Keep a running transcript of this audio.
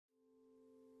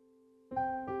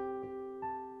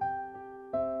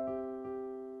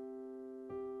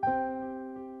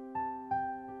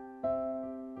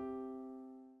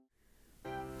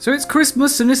So it's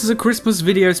Christmas, and this is a Christmas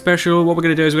video special. What we're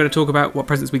going to do is we're going to talk about what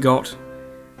presents we got,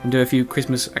 and do a few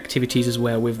Christmas activities as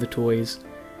well with the toys.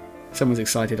 Someone's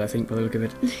excited, I think, by the look of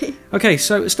it. Okay,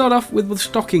 so start off with the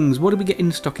stockings. What did we get in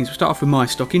the stockings? We'll start off with my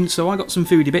stocking. So I got some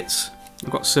foodie bits. I've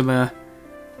got some,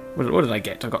 what did I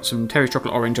get? I got some Terry's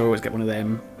Chocolate Orange. I always get one of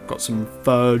them. Got some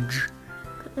fudge.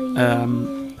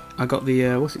 I got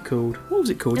the, what's it called? What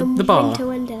was it called? The bar. Winter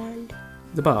Wonderland.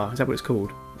 The bar, is that what it's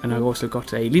called? And I also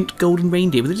got a Lint Golden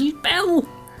Reindeer with a little bell.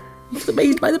 I was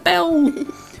amazed by the bell.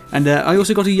 And I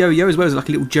also got a yo-yo as well as like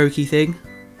a little jokey thing,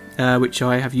 which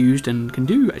I have used and can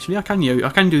do. Actually, I can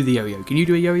do the yo-yo. Can you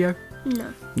do a yo-yo?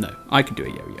 No. No, I can do a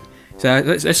yo-yo. So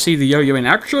let's see the yo-yo in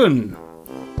action.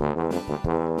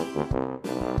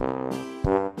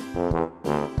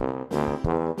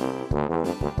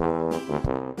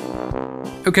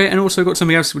 Okay, and also got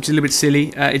something else which is a little bit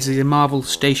silly. It's a Marvel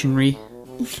stationery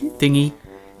thingy.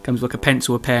 Comes with like a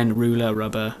pencil, a pen, ruler,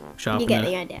 rubber, sharpener. You get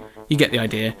the idea. You get the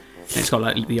idea. And it's got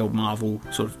like the old Marvel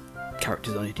sort of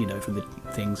characters on it, you know, from the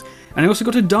things. And I also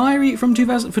got a diary from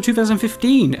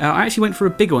 2015. I actually went for a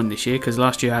big one this year because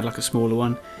last year I had like a smaller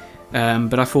one.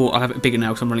 But I thought I'll have it bigger now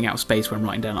because I'm running out of space when I'm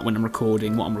writing down like when I'm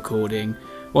recording, what I'm recording,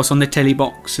 what's on the telly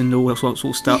box and all that sort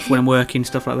of stuff when I'm working,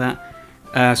 stuff like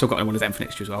that. So I've got one of them for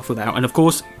next year as well for that. And of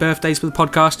course, birthdays for the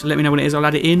podcast. Let me know when it is, I'll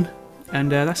add it in.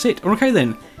 And that's it. Okay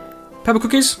then. Pepper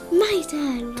cookies? My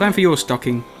turn. Time for your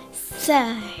stocking. So,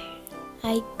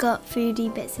 I got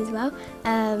foodie bits as well.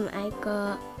 I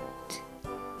got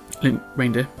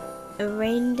Reindeer. a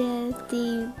reindeer,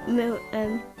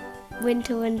 the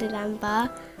Winter Wonderland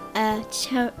bar,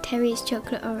 Terry's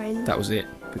Chocolate Orange. That was it,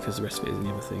 because the rest of it is in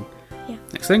the other thing. Yeah.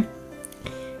 Next thing.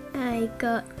 I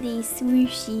got the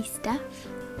swooshy stuff.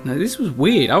 No, this was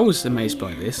weird. I was amazed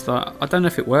by this. Like, I don't know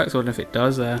if it works or I don't know if it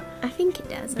does. I think it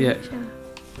does, I'm yeah. not sure.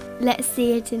 Let's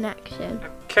see it in action.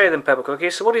 Okay then, Pepper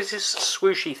Cookies. So what is this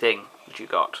swooshy thing that you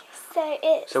got? So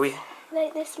it's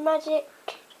like this magic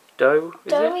Dough,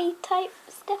 is doughy it? type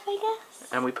stuff, I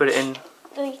guess. And we put it in...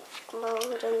 We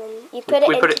mould and then you put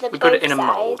we put it in a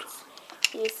mould.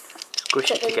 You squish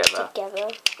it together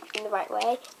in the right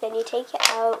way. Then you take it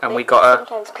out. And we got a...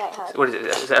 Sometimes quite hard. What is it?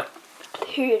 Is it a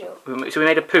poodle? So we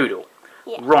made a poodle.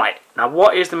 Yeah. Right. Now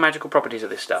what is the magical properties of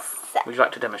this stuff? So. Would you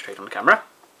like to demonstrate on the camera?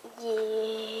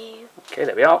 Yeah. Okay,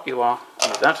 there we are. You are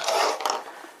with that.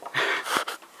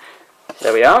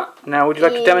 There we are. Now would you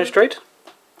like to demonstrate?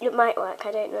 It might work,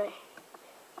 I don't know.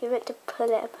 You're meant to pull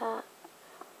it apart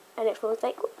and it falls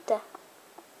like water.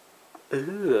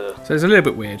 Ugh. So it's a little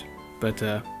bit weird, but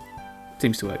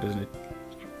seems to work, doesn't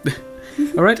it?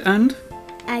 Alright, and?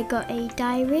 I got a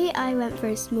diary. I went for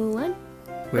a small one.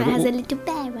 But it has a little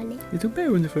bear on it. Little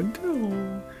bear in the front.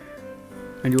 Oh.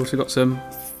 And you also got some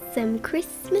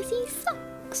Christmassy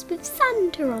socks with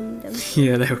Santa on them.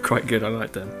 Yeah, they were quite good. I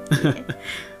liked them. Yeah.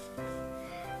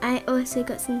 I also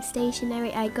got some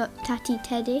stationery. I got Tatty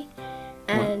Teddy,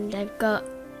 and I've got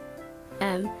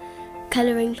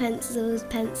colouring pencils,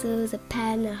 a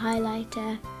pen, a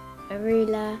highlighter, a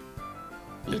ruler.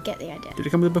 You get the idea. Did it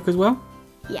come with a book as well?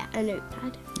 Yeah, a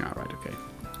notepad. Oh, right, okay.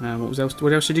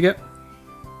 What else did you get?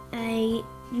 A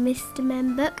Mr.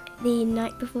 Men book, The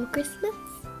Night Before Christmas.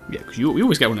 Yeah, because you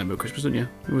always get one of them at Christmas, don't you?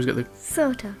 You always get the...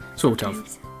 Sort of. Sort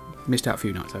of. Missed out a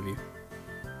few nights, have you?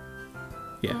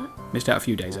 Yeah. What? Missed out a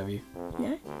few days, have you?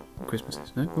 No.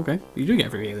 Christmases? No? Okay. You do get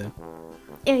every year then.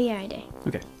 Oh yeah, I do.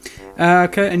 Okay.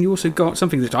 Okay, and you also got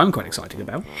something that I'm quite excited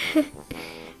about.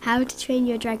 How to Train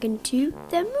Your Dragon 2,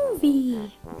 the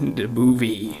movie. The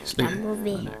movie. The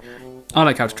movie. I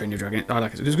like How to Train Your Dragon. I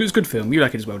like it. It's a good film. You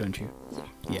like it as well, don't you? Yeah.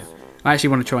 Yeah. I actually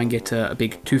want to try and get a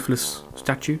big toothless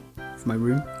statue for my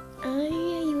room. Oh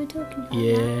yeah, you were talking about that.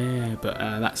 Yeah, but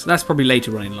that's probably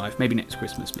later on in life. Maybe next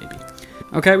Christmas, maybe.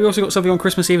 Okay, we also got something on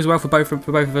Christmas Eve as well for both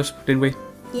of us, didn't we?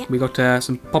 Yeah. We got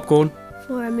some popcorn.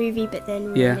 For a movie, but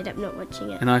then we ended up not watching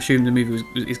it. And I assume the movie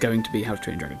is going to be How to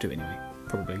Train Your Dragon 2 anyway.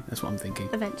 Probably. That's what I'm thinking.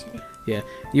 Eventually. Yeah.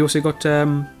 You also got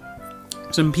some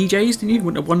PJs, didn't you?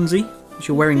 A onesie, which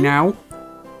you're wearing now.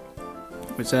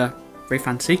 It's very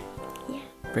fancy. Yeah.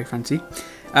 Very fancy.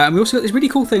 And we also got this really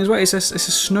cool thing as well. It's a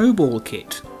snowball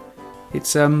kit.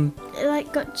 It's It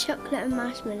like got chocolate and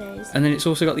marshmallows. And then it's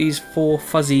also got these 4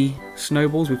 fuzzy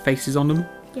snowballs with faces on them.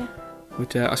 Yeah.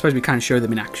 But I suppose we can show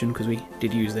them in action because we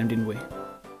did use them, didn't we?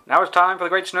 Now it's time for the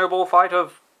great snowball fight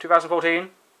of 2014.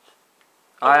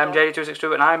 I am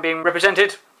JDTwoSixTwo and I am being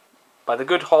represented by the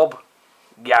good hob,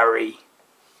 Gary.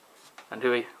 And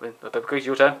who are you? Pepper Cookies,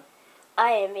 your turn.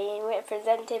 I am being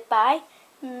represented by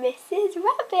Mrs.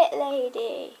 Rabbit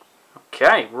Lady.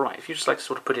 Okay, right. If you just like to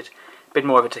sort of put it a bit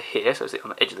more over to here, so it's on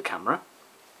the edge of the camera.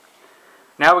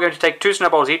 Now we're going to take 2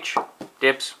 snowballs each.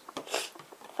 Dibs.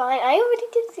 fine. I already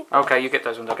did see. Okay, you get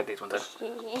those ones. I'll get these ones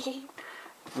then.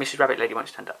 Mrs. Rabbit Lady won't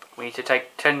stand up. We need to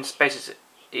take 10 spaces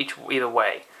either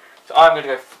way. So I'm going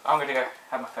to go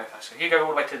have my phone first. So you go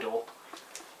all the way to the door.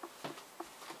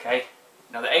 Okay.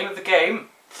 Now the aim of the game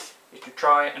is to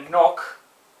try and knock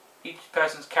each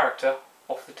person's character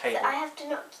off the table. So I have to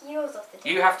knock yours off the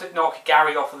table. You have to knock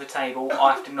Gary off of the table.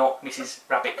 I have to knock Mrs.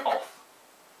 Rabbit off.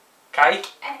 Okay?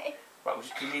 Right, we'll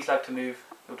just please like to move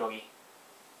your doggy.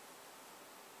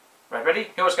 Right, ready?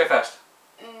 Who wants to go first?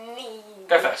 Me.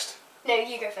 Go first. No,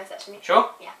 you go first actually. Sure?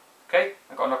 Yeah. Okay,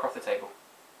 I've got to knock her off the table.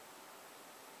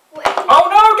 What if you... Oh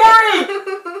no, Gary!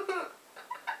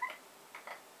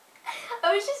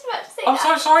 I was just about to say I'm that.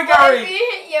 so sorry, What Gary! if you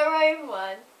hit your own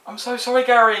one? I'm so sorry,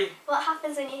 Gary! What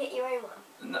happens when you hit your own one?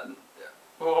 No,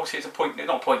 well, obviously it's a point, it's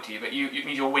not a point to you, but it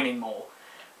means you're winning more.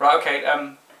 Right, okay,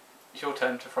 it's your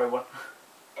turn to throw one.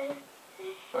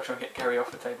 I'll try and get Gary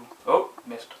off the table. Oh,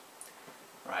 missed.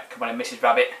 Right, come on in, Mrs.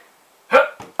 Rabbit. Huh!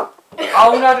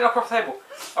 Oh no, I didn't knock her off the table.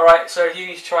 Alright, so you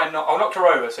need to try and knock... I knocked her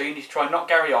over, so you need to try and knock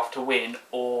Gary off to win,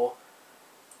 or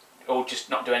just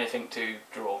not do anything to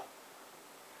draw.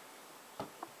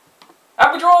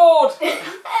 And we drawed!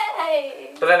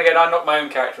 Hey! But then again, I knocked my own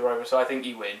character over, so I think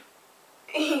you win.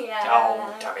 Yeah.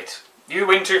 Oh, damn it. You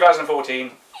win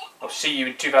 2014. I'll see you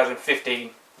in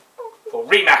 2015 for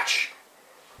rematch.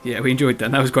 Yeah, we enjoyed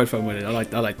them. That was quite fun with it. I like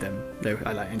them.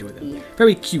 I enjoyed them. Yeah.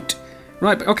 Very cute.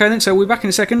 Right, okay then, so we're back in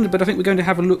a second, but I think we're going to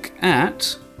have a look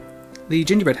at the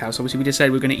gingerbread house. Obviously, we just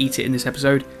said we are going to eat it in this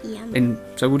episode. Yum.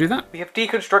 So we'll do that. We have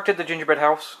deconstructed the gingerbread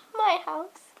house. My house.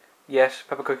 Yes,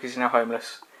 Pepper Cookies is now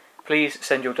homeless. Please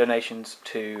send your donations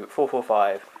to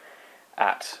 445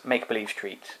 at Make Believe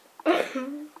Street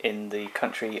in the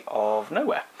country of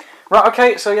nowhere. Right,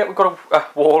 okay, so yeah, we've got a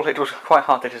wall. It was quite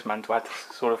hard to dismantle. I had to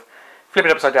sort of flip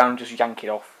it upside down and just yank it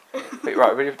off. But,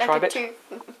 right, ready to try a bit? There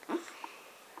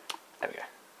we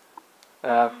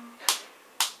go.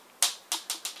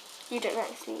 You don't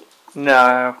like sweets?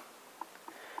 No.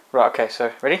 Right, okay,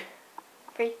 so ready?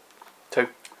 3, 2,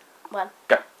 1.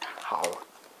 Go.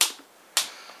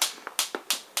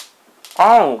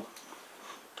 Oh!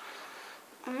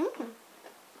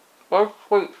 Those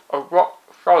sweets are rock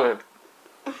solid.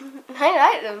 I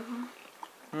like them.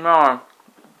 No.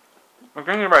 The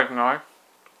gingerbread's nice.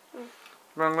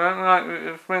 But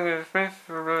it's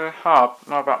really hard.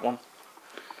 Not that one.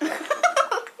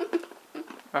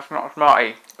 That's not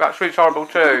smarty. That sweet's horrible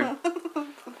too.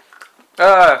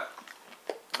 I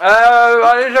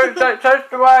need to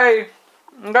taste away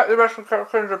and get the rest of the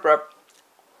gingerbread.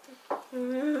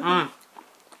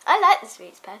 I like the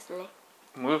sweets personally.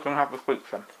 We can have the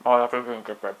sweets then. I'll have the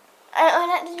gingerbread. I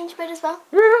like the gingerbread as well.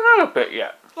 You haven't had a bit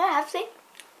yet. Yeah, I have seen.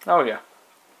 Oh yeah.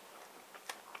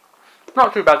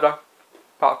 Not too bad though,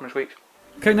 apart from the sweets.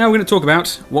 Okay, now we're going to talk about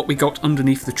what we got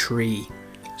underneath the tree.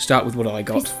 Start with what I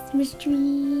got. Christmas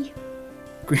tree.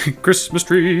 Christmas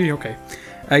tree, okay.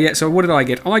 Yeah, so what did I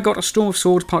get? I got A Storm of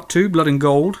Swords Part 2, Blood and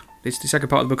Gold. It's the second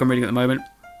part of the book I'm reading at the moment.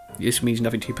 This means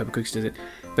nothing to you, Pepper Cookies, does it?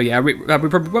 But yeah, we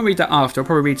probably won't read that after. I'll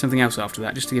probably read something else after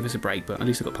that, just to give us a break, but at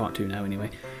least I've got Part 2 now anyway.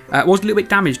 It was a little bit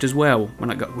damaged as well when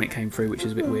it came through, which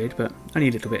is a bit weird, but only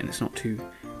a little bit, and it's not too...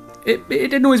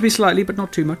 It annoys me slightly, but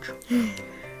not too much.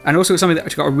 And also something that I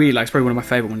got to really like, it's probably one of my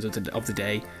favourite ones of the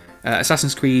day.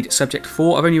 Assassin's Creed Subject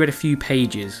 4. I've only read a few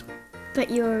pages.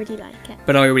 But you already like it.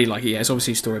 But I already like it, yeah. It's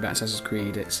obviously a story about Assassin's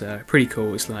Creed. It's pretty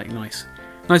cool. It's like nice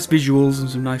visuals and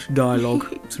some nice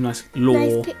dialogue, some nice lore.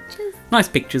 Nice pictures. Nice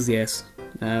pictures, yes.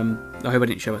 I hope I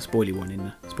didn't show a spoilery one in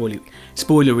the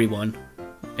spoilery one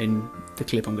in the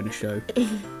clip I'm going to show,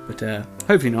 but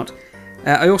hopefully not.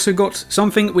 I also got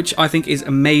something which I think is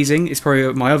amazing. It's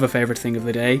probably my other favourite thing of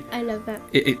the day. I love that.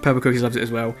 Pepper Cookies loves it as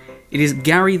well. It is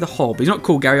Gary the Hob. He's not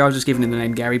called Gary, I was just giving him the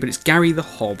name Gary, but it's Gary the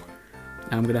Hob.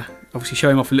 I'm going to obviously show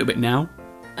him off a little bit now.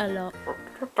 A lot.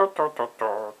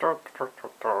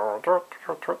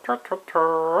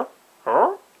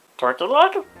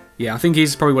 Yeah, I think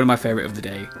he's probably one of my favourite of the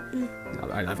day.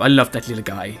 I love that little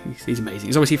guy. He's amazing.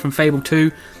 He's obviously from Fable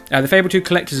 2. The Fable 2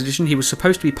 Collector's Edition, he was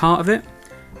supposed to be part of it.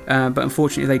 But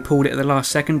unfortunately they pulled it at the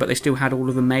last second, but they still had all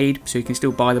of them made, so you can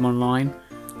still buy them online.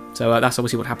 So that's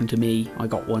obviously what happened to me. I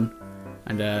got one.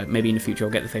 And maybe in the future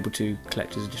I'll get the Fable 2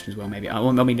 Collector's Edition as well, maybe. I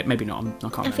mean, maybe not, I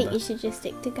can't remember. I think you should just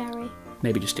stick to Gary.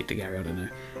 Maybe just stick to Gary, I don't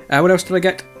know. What else did I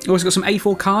get? I also got some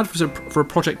A4 cards for a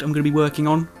project I'm going to be working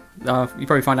on. You'll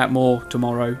probably find out more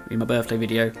tomorrow in my birthday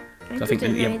video. I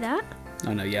didn't know that.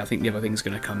 I know, yeah, I think the other thing's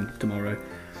going to come tomorrow.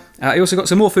 I also got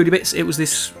some more foodie bits. It was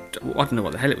this, I don't know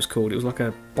what the hell it was called. It was like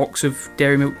a box of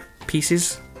dairy milk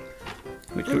pieces,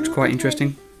 which looks quite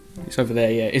interesting. It's over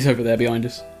there, yeah, it's over there behind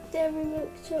us. Dairy milk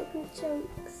chocolate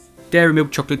chunks. Dairy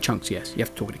Milk chocolate chunks. Yes, you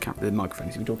have to talk to the microphone.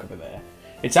 If you talk over there,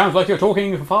 it sounds like you're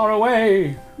talking far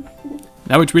away.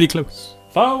 Now it's really close.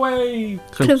 Far away.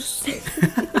 Close.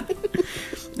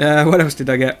 What else did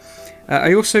I get?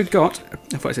 I also got.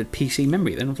 I thought I said PC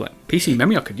memory. Then I was like, PC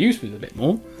memory I could use with a bit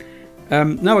more.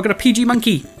 No, I got a PG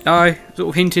monkey. I sort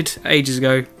of hinted ages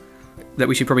ago that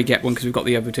we should probably get one because we've got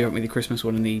the other two, haven't we? The Christmas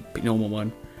one and the normal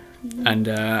one. And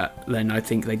then I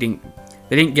think they didn't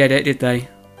get it, did they?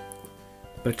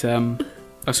 But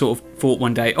I sort of thought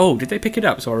one day, oh, did they pick it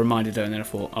up? So I reminded her, and then I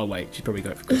thought, oh wait, she probably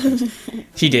got it for Christmas.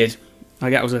 She did. I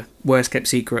guess it was a worst kept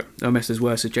secret, almost as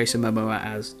worse as Jason Momoa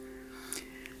as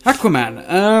Aquaman.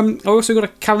 I also got a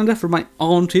calendar from my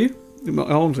auntie.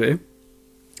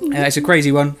 It's a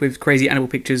crazy one with crazy animal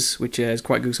pictures, which is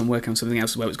quite good because I'm working on something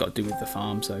else as well. It's got to do with the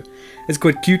farm, so it's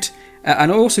quite cute.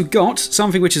 And I also got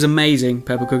something which is amazing,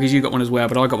 Purple Cookies. You got one as well,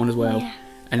 but I got one as well. Yeah.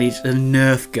 And it's a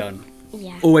Nerf gun.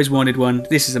 Yeah. Always wanted one.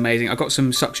 This is amazing. I got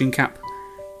some suction cap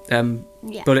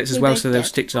bullets as well, so they'll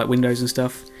stick to like windows and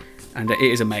stuff. And it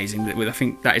is amazing. I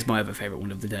think that is my other favourite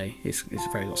one of the day. It's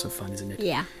very lots of fun, isn't it?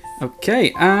 Yeah.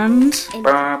 Okay, and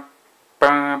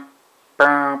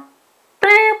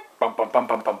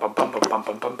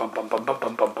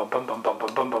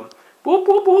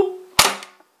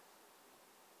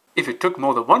if it took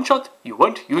more than one shot, you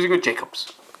weren't using a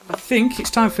Jacobs. I think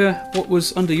it's time for what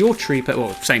was under your tree,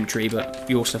 well, same tree, but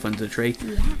your stuff under the tree.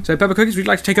 Yeah. So, Pepper Cookies, would you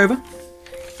like to take over?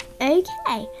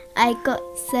 Okay, I got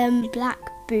some black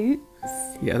boots.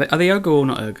 Yeah, are they UGG or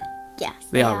not UGG? Yes,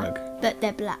 they are UGG. But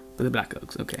they're black. But they're black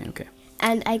UGGs, okay.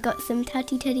 And I got some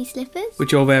tatty teddy slippers.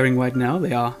 Which you're wearing right now.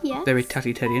 They are very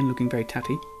tatty teddy and looking very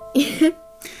tatty.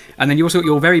 And then you also got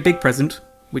your very big present,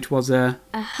 which was a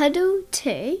Huddle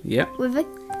 2. Yeah. With a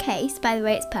case, by the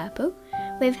way, it's purple.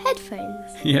 With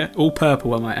headphones. Yeah, all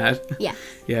purple, I might add. Yeah.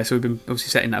 Yeah, so we've been obviously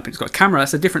setting that up. It's got a camera.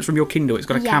 That's the difference from your Kindle. It's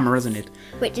got a camera, hasn't it?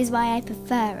 Which is why I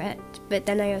prefer it. But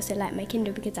then I also like my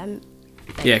Kindle because I'm...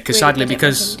 Yeah, because sadly,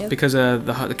 because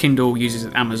the Kindle uses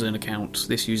an Amazon account,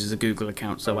 this uses a Google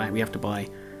account, so we have to buy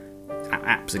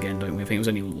apps again, don't we? I think it was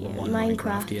only one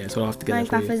Minecraft. Yeah, so I'll have to get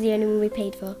Minecraft was the only one we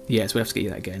paid for. Yeah, so we have to get you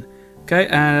that again. Okay,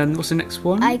 and what's the next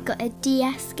one? I got a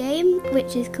DS game,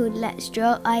 which is called Let's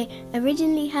Draw. I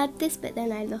originally had this, but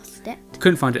then I lost it.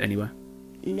 Couldn't find it anywhere.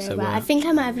 No, so, I think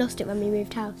I might have lost it when we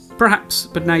moved house. Perhaps,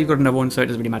 but now you've got another one, so it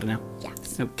doesn't really matter now. Yeah.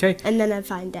 Okay. And then I'd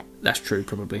find it. That's true,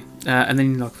 probably. And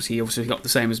then, like, you obviously got the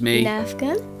same as me. Nerf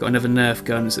gun. Got another Nerf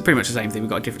gun. It's pretty much the same thing. We've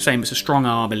got a different, same. It's a strong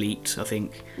arm elite, I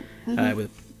think. With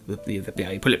you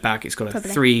pull it back. It's got a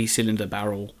 3-cylinder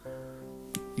barrel.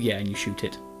 Yeah, and you shoot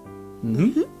it.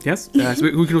 Yes. So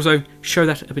we can also show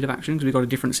that a bit of action because we've got a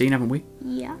different scene, haven't we?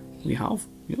 Yeah. We have.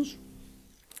 Yes.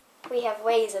 We have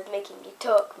ways of making you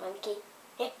talk, monkey.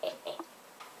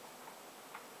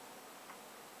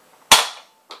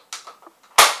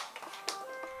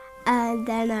 And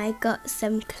then I got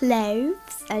some clothes,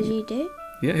 as you do.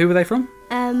 Yeah, who were they from?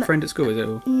 Friend at school, is it?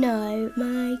 Or? No,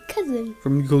 my cousin.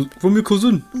 From your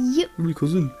cousin? Yep. From your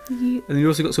cousin? Yep. And then you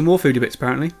also got some more foodie bits,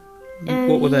 apparently.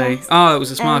 What were they? Oh, it was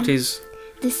the Smarties.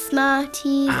 The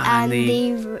Smarties and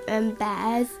the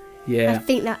bears. Yeah. I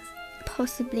think that's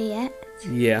possibly it.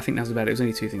 Yeah, I think that's about it. It was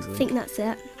only 2 things, I think. That's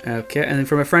it. Okay, and then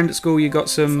from a friend at school you got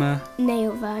some...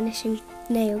 nail varnish and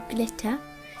nail glitter,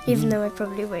 even though I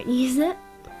probably won't use it.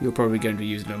 You're probably going to be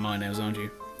using it on my nails, aren't you?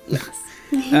 Yes.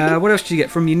 What else did you get?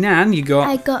 From your nan, you got...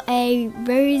 I got a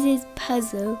roses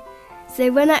puzzle.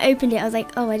 So when I opened it, I was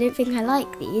like, oh, I don't think I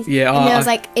like these. Yeah, and then I was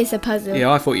like, it's a puzzle.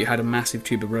 Yeah, I thought you had a massive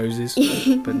tube of roses.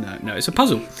 But no, it's a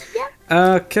puzzle.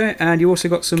 Yeah. Okay, and you also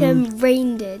got some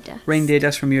reindeer dust. Reindeer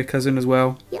dust from your cousin as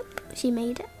well. Yep, she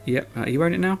made it. Yep, are you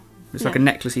wearing it now? It's like a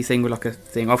necklacey thing with like a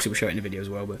thing. Obviously, we'll show it in the video as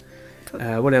well, but...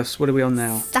 what else? What are we on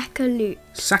now? Sack of loot.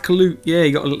 Sack of loot. Yeah,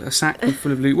 you got a sack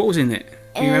full of loot. What was in it?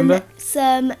 Do you remember?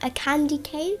 A candy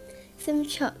cane, some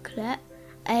chocolate,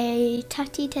 a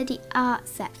Tatty Teddy art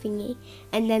set thingy,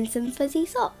 and then some fuzzy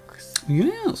socks.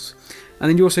 Yes. And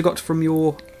then you also got from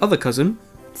your other cousin.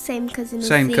 Same cousin as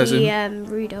the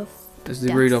Rudolph. As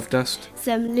the Rudolph dust.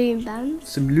 Some loom bands.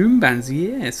 Some loom bands,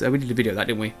 yes. We did a video of that,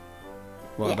 didn't we? A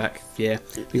while back. Yeah.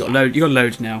 You got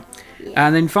loads now. Yeah.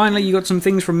 And then finally you got some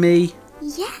things from me.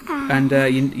 Yeah. And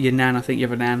your nan, I think you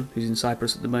have a nan who's in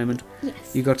Cyprus at the moment.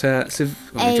 Yes. You got what do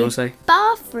you want to say?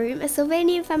 Bathroom, a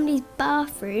Sylvanian family's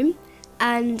bathroom,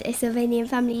 and a Sylvanian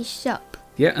family's shop.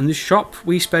 Yeah, and this shop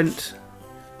we spent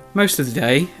most of the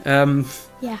day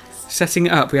setting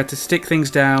it up. We had to stick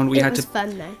things down. It was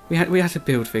fun though. We had to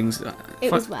build things.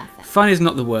 It was worth it. Fun is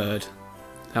not the word.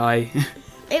 I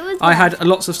had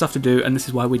lots of stuff to do, and this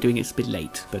is why we're doing it a bit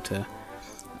late. But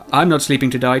I'm not sleeping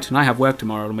tonight, and I have work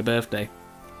tomorrow on my birthday.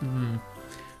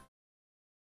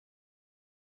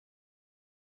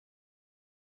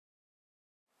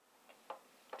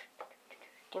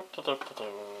 Can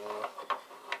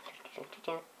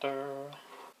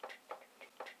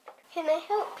I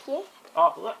help you?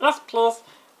 Oh, yes, please.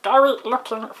 Gary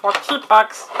looking for tea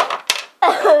bags.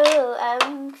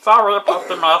 Oh, Sorry about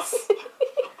the mess.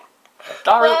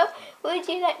 Gary, well, would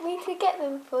you like me to get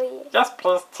them for you? yes,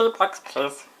 please. Tea bags,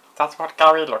 please. That's what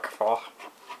Gary looked for.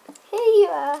 Here you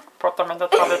are. Put them in the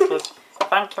trolley, please.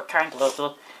 Thank you, kind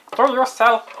lady. Do you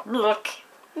sell milk?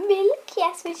 Milk?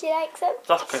 Yes, would you like some?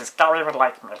 Yes, please. Gary would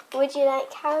like milk. Would you like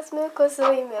cow's milk or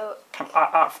soy milk?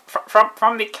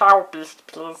 From the cow beast,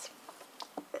 please.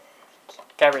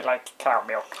 Gary likes cow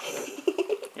milk.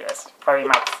 Yes, very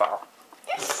much so.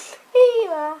 Here you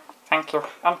are. Thank you.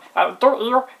 Do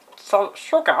you sell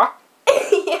sugar?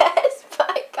 Yes, but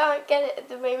I can't get it at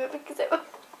the moment because it was...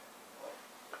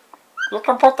 You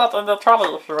can put that in the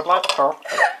trolley if you would like to.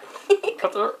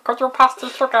 Could you pass the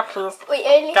sugar, please? We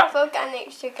only have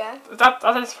organic sugar. That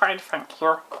is fine, thank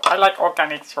you. I like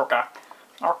organic sugar.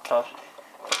 Okay.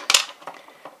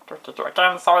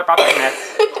 Again, sorry about the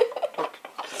mess.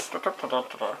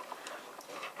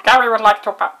 Gary would like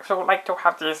to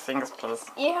have these things, please.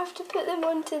 You have to put them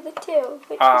onto the till,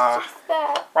 which is just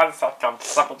there. 1 second.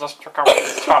 Let me just check out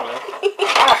the trolley.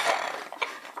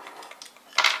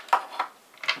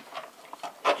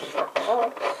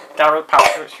 Gary,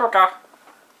 pass the sugar.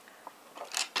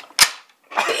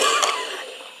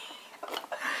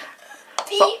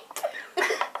 Beep.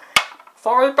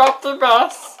 Sorry about the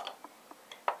mess.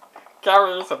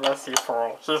 Gary is a messy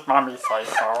fool. His mummy says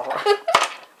so.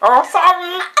 Oh,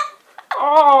 sorry.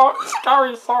 Oh,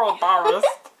 Gary's so embarrassed.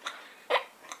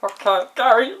 Okay,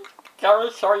 Gary,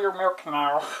 show your milk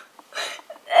now.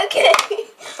 Okay.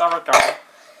 There we go.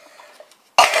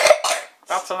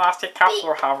 That's a nasty cup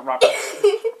you have, Rabbit.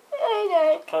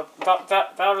 I know. Okay,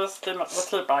 there is the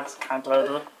tea bags, kind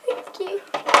lady. Thank you.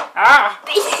 Ah!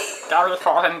 Gary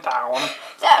falling down.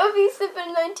 That would be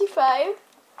 $7.95.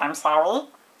 I'm sorry?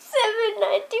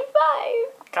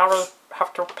 $7.95. Gary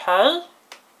have to pay?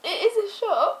 It is a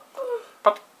shop.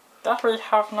 But Gary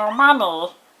have no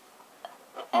money.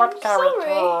 What I'm Gary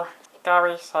sorry. do?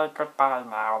 Gary, say goodbye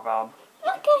now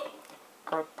then. Okay.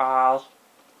 Goodbye.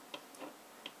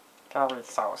 Gary's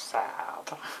so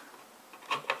sad.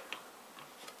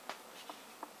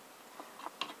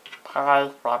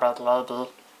 Bye, Rabbit Lady.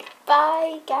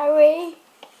 Bye, Gary.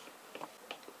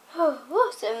 Oh,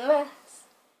 what a mess.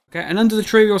 Okay, and under the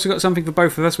tree we also got something for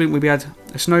both of us. We had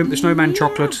the snowman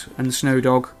chocolate and the snow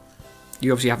dog.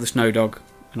 You obviously have the snow dog,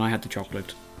 and I had the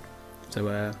chocolate. So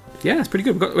yeah, that's pretty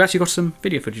good. We actually got some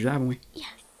video footage of that, haven't we? Yes.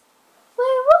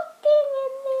 We're walking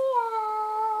in the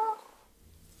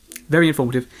air. Very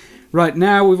informative. Right,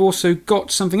 now we've also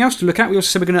got something else to look at. We also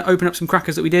said we're going to open up some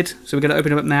crackers that we did. So we're going to open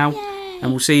them up now. Yay.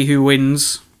 And we'll see who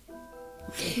wins.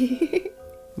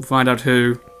 We'll find out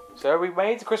who. So we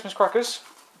made the Christmas crackers.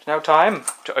 It's now time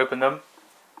to open them.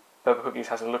 Purple Cookies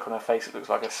has a look on her face that looks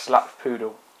like a slapped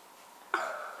poodle.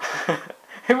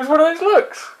 It was one of those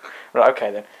looks. Right,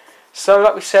 okay then. So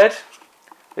like we said,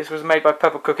 this was made by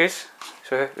Purple Cookies.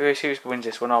 So who wins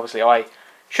this one? Obviously I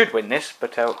should win this,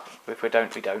 but if we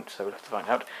don't, we don't. So we'll have to find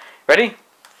out. Ready?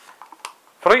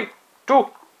 3, 2,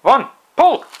 1,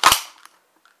 pull!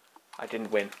 I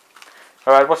didn't win.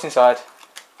 Alright, what's inside?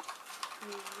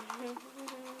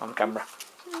 On camera.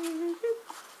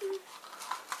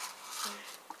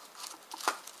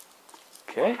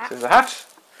 Okay, so there's a hat.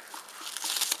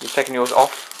 You've taken yours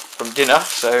off from dinner,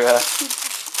 so I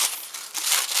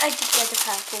just read a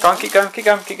purple go on,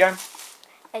 one. keep going.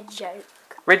 A joke.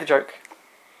 Read the joke.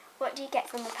 What do you get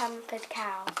from a pampered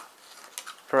cow?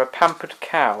 From a pampered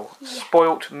cow. Yeah.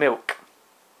 Spoilt milk,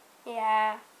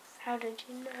 Yeah. How did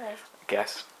you know? I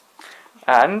guess.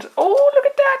 And, oh, look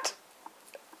at that!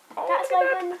 Oh, That's look my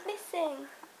at that. one missing.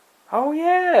 Oh,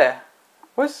 yeah.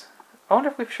 I wonder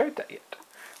if we've showed that yet.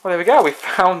 Well, there we go. We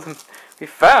found them. We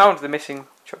found the missing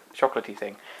chocolatey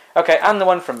thing. Okay, and the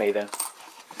one from me then.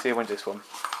 Let's see who wins this one.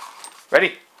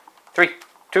 Ready? 3,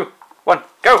 2, 1,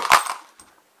 go!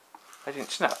 I didn't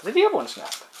snap. Did the other one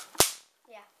snap?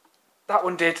 Yeah. That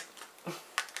one did. Yeah,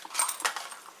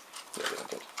 the other one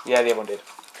did. Yeah, the other one did.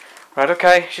 Right,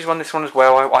 okay. She's won this one as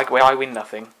well. I win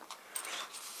nothing.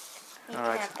 You All can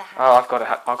right. have the hat. Oh, I've got a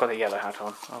hat. I've got a yellow hat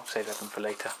on. I'll save that one for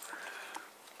later.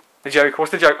 The joke.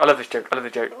 What's the joke? I love this joke. I love the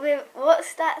joke. What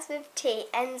starts with T,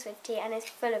 ends with T, and is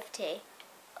full of tea?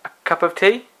 A cup of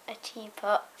tea? A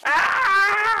teapot.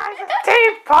 Ah, it's a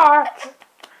teapot!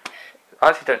 I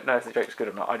actually don't know if the joke's good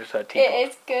or not. I just heard teapot. It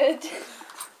is good. See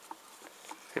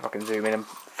if I can zoom in and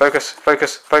focus,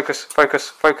 focus, focus, focus,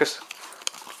 focus,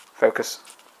 focus,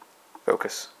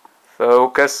 focus,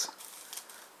 focus,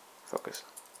 focus.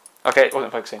 Okay, it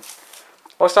wasn't focusing.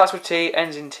 Well, it starts with T,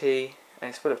 ends in T, and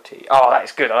it's full of tea. Oh, that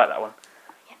is good. I like that one.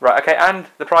 Yeah. Right, okay, and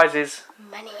the prize is...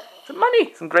 Money. Some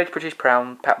money. Some Great British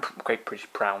Pounds. Great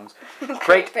British Pounds.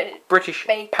 Great British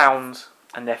Pounds.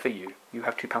 And they're for you. You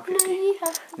have £2.50. No, you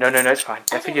have. No, it's fine.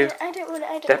 They're for you. I don't want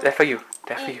it. They're for you.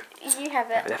 They're for you. You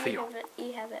have it. They're for you.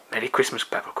 You have it. Merry Christmas,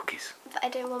 pepper cookies. But I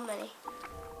don't want money.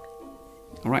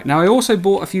 Alright, now I also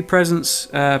bought a few presents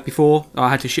before. I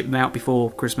had to ship them out before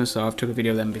Christmas, so I've took a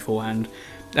video of them beforehand.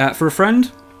 For a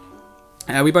friend,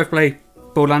 we both play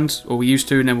Borderlands, or we used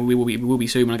to, and then we will be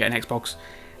soon when I get an Xbox.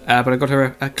 But I got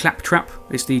her a claptrap.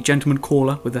 It's the gentleman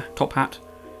caller with the top hat.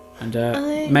 And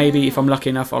maybe, if I'm lucky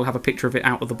enough, I'll have a picture of it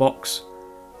out of the box.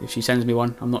 If she sends me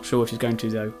one. I'm not sure if she's going to,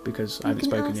 though, because I haven't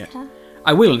spoken yet. Her.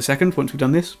 I will in a second, once we've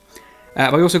done this.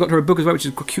 But I also got her a book as well, which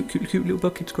is a cute little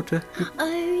book. It's got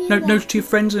notes to your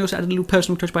friends. I also added a little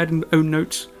personal touch by adding own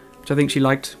notes, which I think she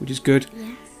liked, which is good.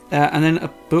 Yes. And then a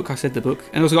book, I said the book.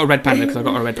 And I also got a red panda, because I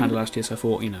got her a red panda last year, so I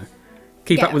thought,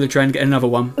 keep up with the trend, get another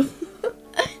one.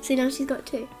 So now she's got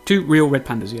 2. 2 real red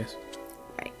pandas, yes.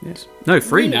 Right. Yes. No,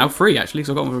 3 now. 3, actually,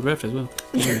 because I got one for her birthday as well.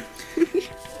 Yeah.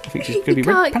 I think she's going to be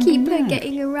red panda. Can't keep her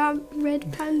getting around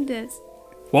red pandas.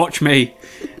 Watch me.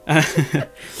 And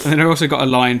then I also got a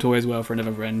lion toy as well for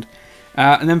another friend.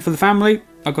 And then for the family,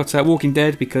 I got Walking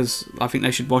Dead because I think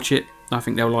they should watch it. I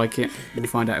think they'll like it. We'll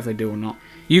find out if they do or not.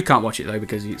 You can't watch it though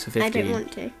because it's a 15. I don't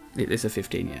want to. It's a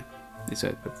 15, yeah. It's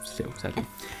still sadly.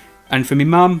 And for me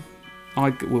mum,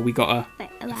 we got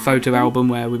a photo album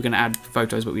where we were going to add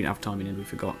photos, but we didn't have time in it. We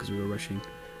forgot because we were rushing.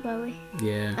 Were we?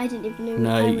 Yeah. I didn't even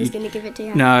know I was going to give it to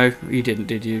you. No, you didn't,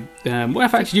 did you? Well, in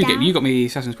fact, you got me the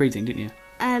Assassin's Creed thing, didn't you?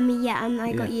 Yeah, and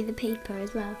I got you the paper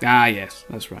as well. Ah, yes,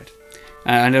 that's right.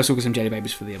 And I also got some jelly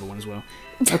babies for the other one as well.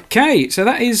 Okay, so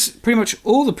that is pretty much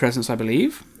all the presents, I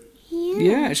believe.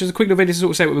 Yeah, it's just a quick little video to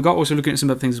sort of say what we've got. Also looking at some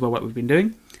other things as well, what we've been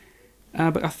doing.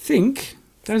 But I think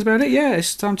that is about it. Yeah,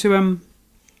 it's time to...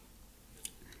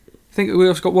 I think we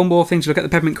also got one more thing to look at, the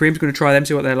peppermint creams. We're going to try them,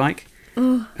 see what they're like.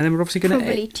 Oh, and then we're obviously going to...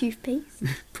 Probably toothpaste.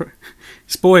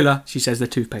 Spoiler, she says they're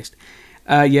toothpaste.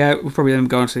 Yeah, we'll probably then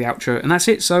go on to the outro. And that's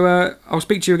it. So I'll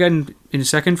speak to you again in a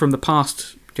second from the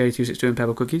past JDTwoSixTwo and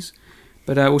Pebble Cookies.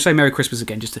 But we'll say Merry Christmas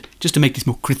again, just to make this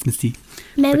more Christmassy.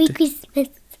 Merry Christmas.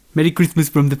 Merry Christmas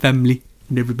from the family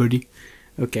and everybody.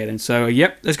 Okay then, so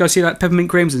yep, let's go see that peppermint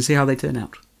creams and see how they turn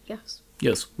out. Yes.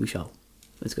 Yes, we shall.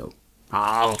 Let's go.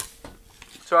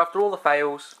 So after all the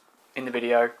fails in the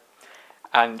video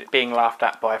and being laughed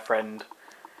at by a friend,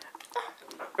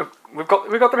 we've got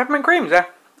the peppermint creams there.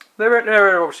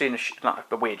 They're obviously in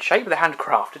a weird shape. They're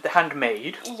handcrafted. They're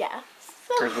handmade. Yeah.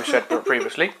 As we said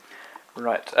previously.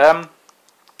 Right. I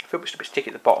feel it's a bit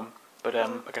sticky at the bottom, but I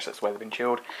guess that's the way they've been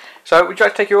chilled. So would you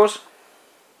like to take yours?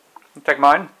 I'll take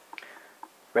mine.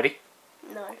 Ready?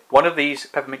 No. One of these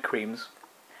peppermint creams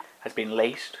has been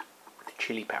laced with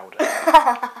chili powder.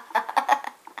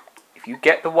 If you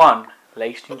get the one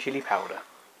laced in chili powder,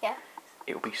 yeah,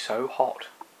 it will be so hot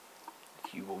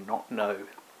that you will not know.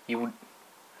 You will.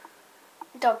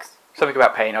 Dogs. Something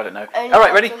about pain. I don't know. Only all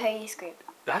right, ready? will hear you scream.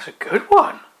 That's a good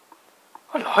one.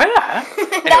 I like that.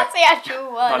 Anyway, that's the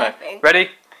actual one. I think.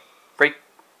 Ready? 3,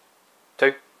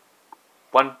 2,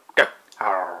 1, go.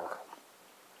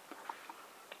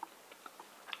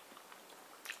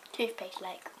 Toothpaste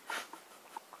like.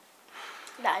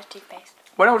 That is toothpaste.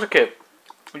 When I was a kid,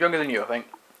 younger than you, I think.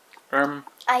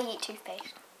 I eat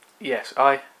toothpaste. Yes,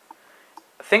 I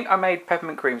think I made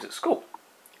peppermint creams at school.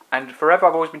 And forever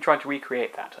I've always been trying to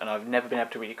recreate that, and I've never been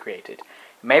able to recreate it.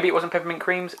 Maybe it wasn't peppermint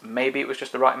creams, maybe it was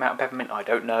just the right amount of peppermint, I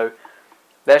don't know.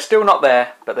 They're still not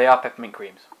there, but they are peppermint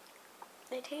creams.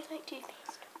 They taste like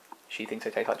toothpaste. She thinks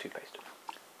they taste like toothpaste.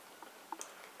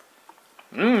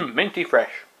 Mmm, minty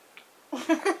fresh.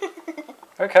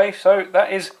 Okay, so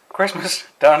that is Christmas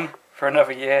done for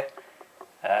another year.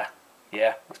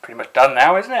 Yeah, it's pretty much done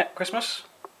now, isn't it? Christmas?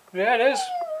 Yeah, it is.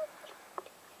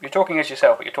 You're talking as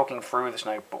yourself, but you're talking through the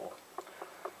snowball.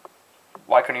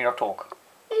 Why can you not talk?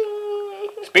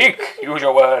 Speak! Use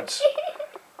your words.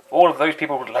 All of those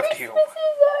people would love to hear. Christmas is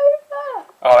over.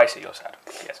 Oh, I see, you're sad.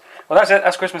 Yes. Well, that's it.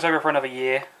 That's Christmas over for another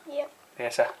year. Yep. Yeah,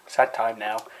 it's a sad time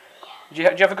now. Yeah.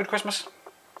 Did you have a good Christmas?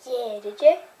 Yeah, did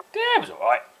you? Yeah, it was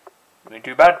alright. It wasn't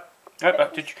too bad.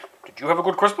 Did you have a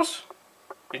good Christmas?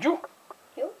 Did you?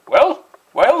 You? Well.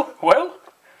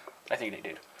 I think they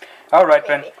did. Alright,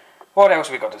 Ben. What else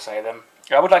have we got to say then?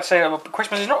 I would like to say that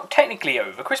Christmas is not technically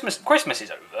over. Christmas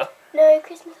is over. No,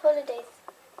 Christmas holidays.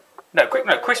 No,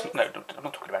 Christmas. No, I'm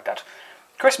not talking about that.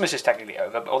 Christmas is technically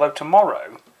over, but although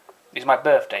tomorrow is my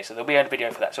birthday, so there'll be a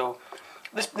video for that. So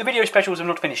the video specials are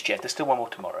not finished yet. There's still one more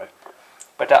tomorrow.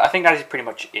 But I think that is pretty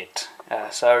much it.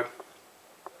 So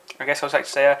I guess I was like to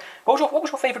say, what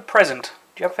was your favourite present?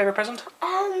 Do you have a favourite present?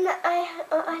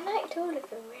 I liked all of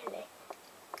them really.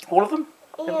 All of them?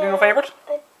 Yeah, Your favourite?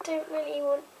 I don't really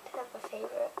want to have a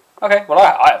favourite. Okay, well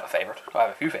I have a favourite. I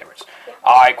have a few favourites. Yeah.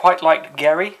 I quite liked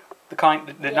Gary,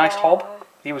 the nice hob.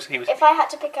 He was. If I had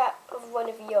to pick up one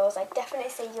of yours, I'd definitely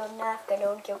say your Nerf gun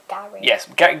or your Gary. Yes,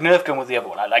 Nerf gun was the other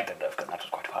one. I liked the Nerf gun. That was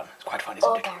quite fun. It's quite fun,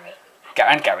 isn't it? Gary.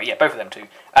 And Gary, yeah, both of them too.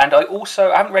 And I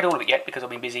haven't read all of it yet because I've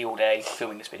been busy all day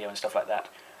filming this video and stuff like that.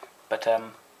 But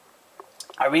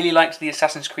I really liked the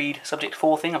Assassin's Creed Subject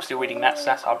 4 thing. I'm still reading that,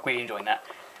 so I'm really enjoying that.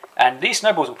 And these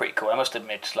snowballs were pretty cool, I must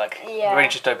admit. Like, I've only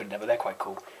just opened them, but they're quite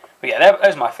cool. But yeah,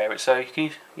 those are my favourites. So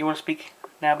you want to speak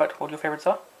now about what your favourites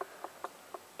are?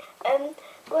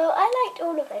 Well, I liked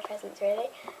all of my presents really.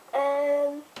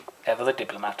 Ever the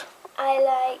Diplomat. I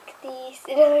like the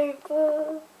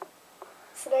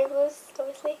snowballs,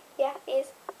 obviously. Yeah, it is.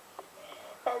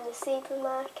 And the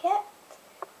supermarket,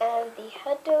 and the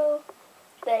huddle,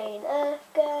 the Nerf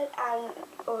gun, and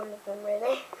all of them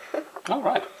really. All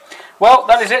right. Well,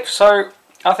 that is it. So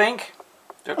I think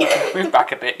move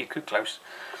back a bit. You're too close.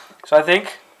 So I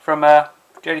think from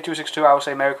JD2Six2, I will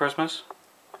say Merry Christmas.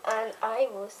 And I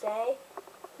will say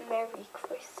Merry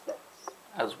Christmas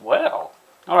as well.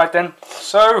 All right then.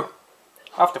 So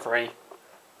after 3,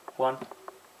 1, 2,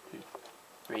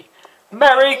 3.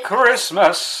 Merry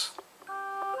Christmas.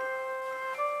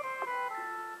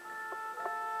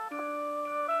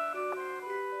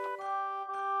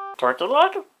 Turkey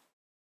leg?